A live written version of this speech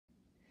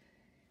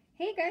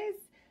Hey guys,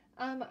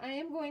 I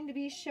am going to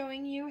be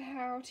showing you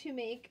how to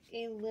make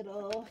a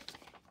little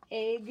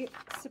egg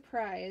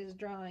surprise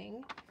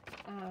drawing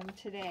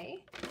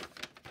today.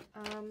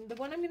 The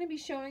one I'm going to be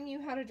showing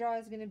you how to draw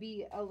is going to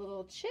be a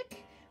little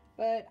chick,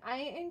 but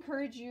I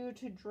encourage you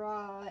to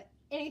draw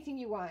anything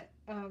you want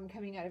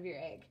coming out of your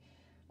egg.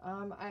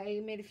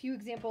 I made a few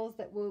examples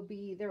that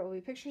there will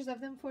be pictures of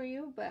them for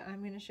you, but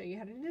I'm going to show you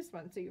how to do this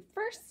one. So your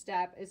first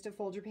step is to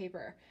fold your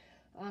paper.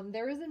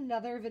 There is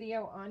another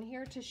video on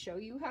here to show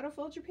you how to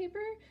fold your paper,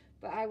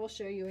 but I will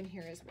show you in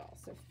here as well.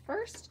 So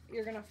first,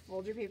 you're going to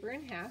fold your paper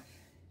in half,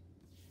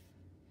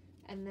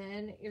 and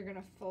then you're going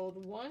to fold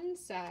one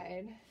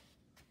side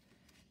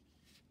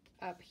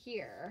up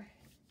here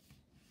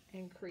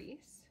and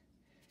crease.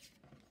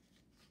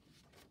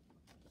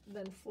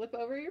 Then flip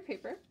over your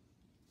paper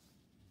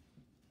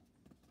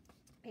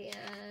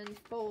and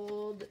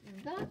fold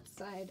that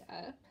side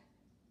up.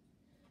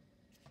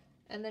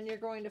 And then you're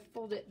going to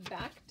fold it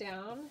back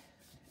down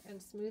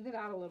and smooth it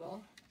out a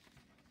little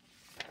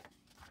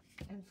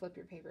and flip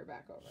your paper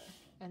back over.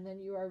 And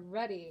then you are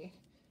ready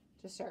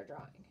to start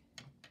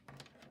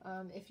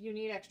drawing. If you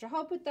need extra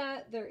help with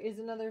that, there is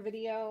another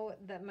video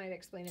that might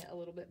explain it a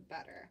little bit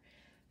better.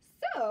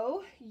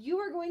 So you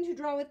are going to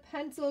draw with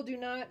pencil. Do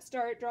not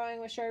start drawing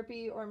with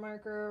Sharpie or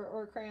marker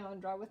or crayon.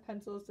 Draw with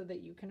pencil so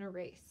that you can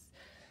erase.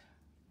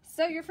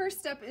 So your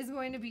first step is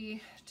going to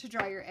be to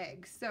draw your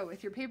egg. So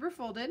with your paper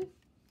folded,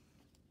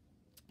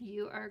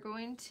 you are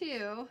going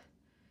to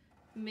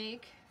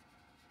make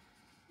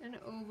an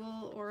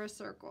oval or a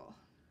circle.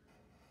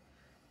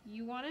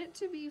 You want it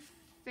to be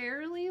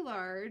fairly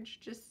large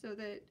just so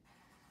that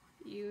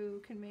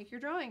you can make your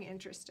drawing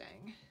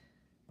interesting.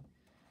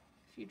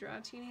 If you draw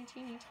teeny,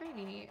 teeny,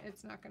 tiny,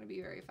 it's not going to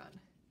be very fun.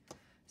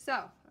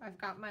 So I've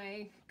got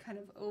my kind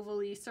of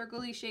ovally,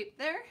 circle-y shape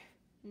there.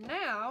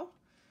 Now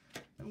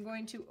I'm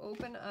going to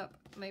open up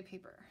my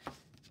paper.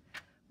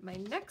 My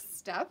next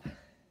step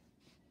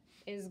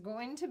is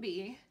going to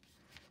be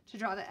to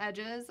draw the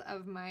edges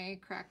of my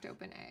cracked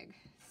open egg.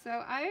 So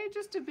I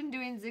just have been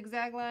doing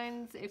zigzag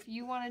lines. If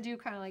you want to do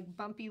kind of like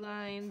bumpy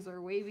lines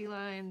or wavy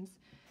lines,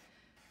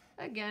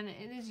 again,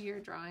 it is your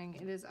drawing.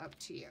 It is up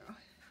to you.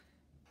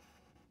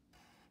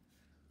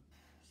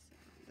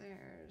 So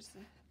there's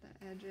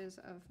the edges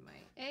of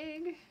my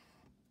egg.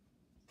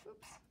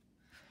 Oops.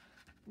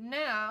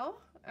 Now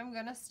I'm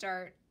gonna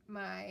start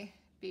my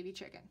baby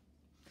chicken.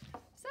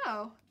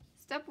 So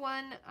step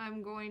one,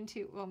 I'm going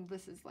to, well,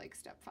 this is like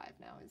step 5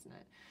 now, isn't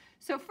it?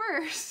 So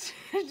first,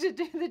 to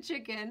do the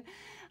chicken,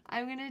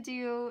 I'm gonna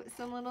do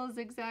some little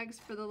zigzags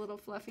for the little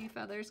fluffy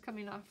feathers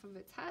coming off of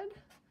its head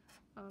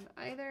on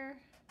either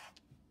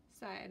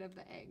side of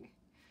the egg.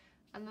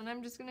 And then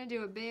I'm just gonna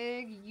do a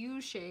big U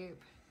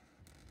shape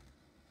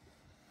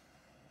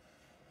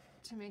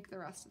to make the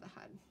rest of the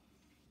head.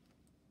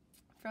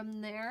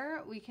 From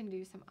there, we can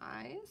do some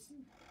eyes.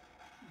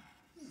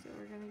 So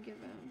we're gonna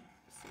give them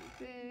some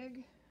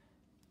big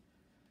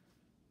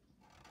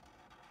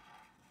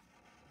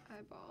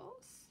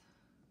eyeballs.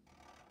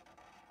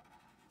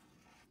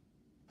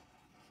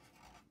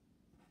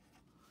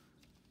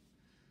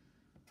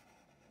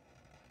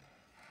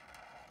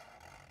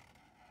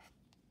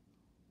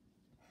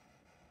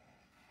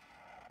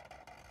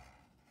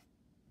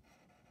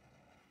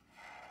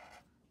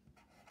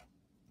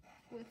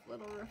 With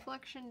little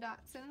reflection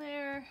dots in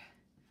there.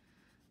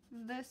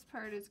 This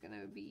part is going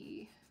to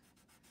be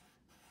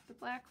the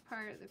black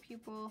part, the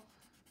pupil,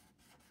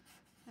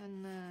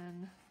 and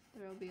then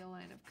there will be a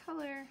line of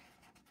color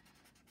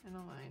and a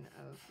line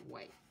of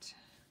white.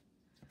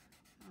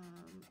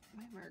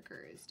 My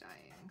marker is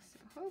dying, so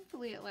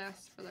hopefully it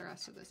lasts for the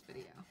rest of this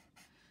video.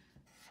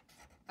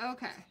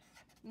 Okay,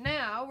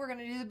 now we're going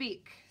to do the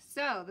beak.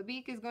 So the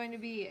beak is going to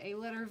be a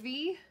letter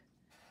V.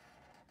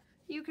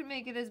 You can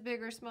make it as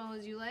big or small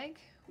as you like,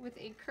 with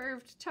a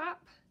curved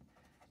top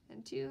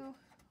and 2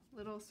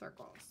 little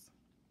circles.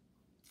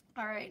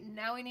 All right,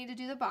 now we need to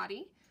do the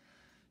body.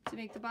 To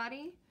make the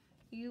body,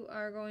 you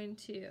are going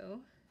to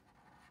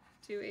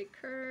do a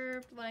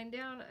curved line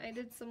down. I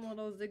did some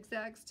little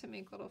zigzags to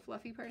make little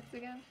fluffy parts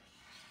again.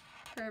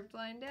 Curved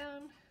line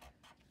down,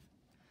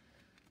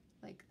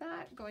 like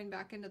that, going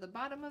back into the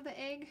bottom of the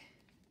egg.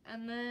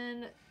 And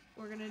then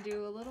we're gonna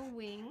do a little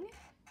wing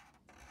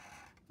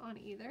on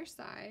either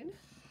side.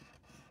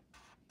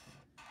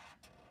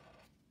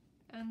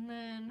 And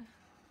then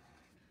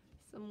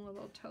some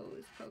little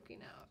toes poking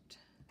out.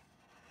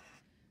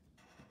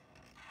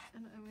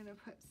 And I'm gonna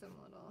put some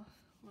little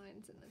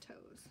lines in the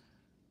toes.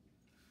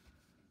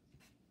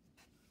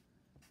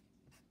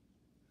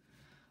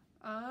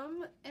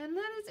 And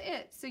that is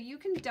it. So you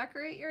can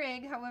decorate your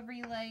egg however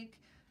you like.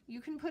 You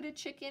can put a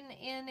chicken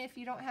in if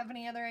you don't have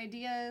any other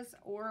ideas,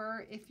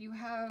 or if you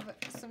have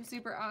some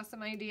super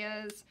awesome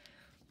ideas,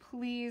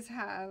 please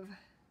have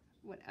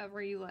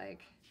whatever you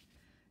like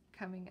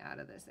coming out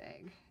of this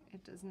egg.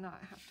 It does not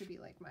have to be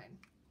like mine.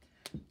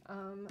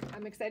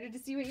 I'm excited to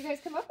see what you guys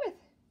come up with.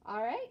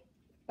 All right,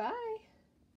 bye.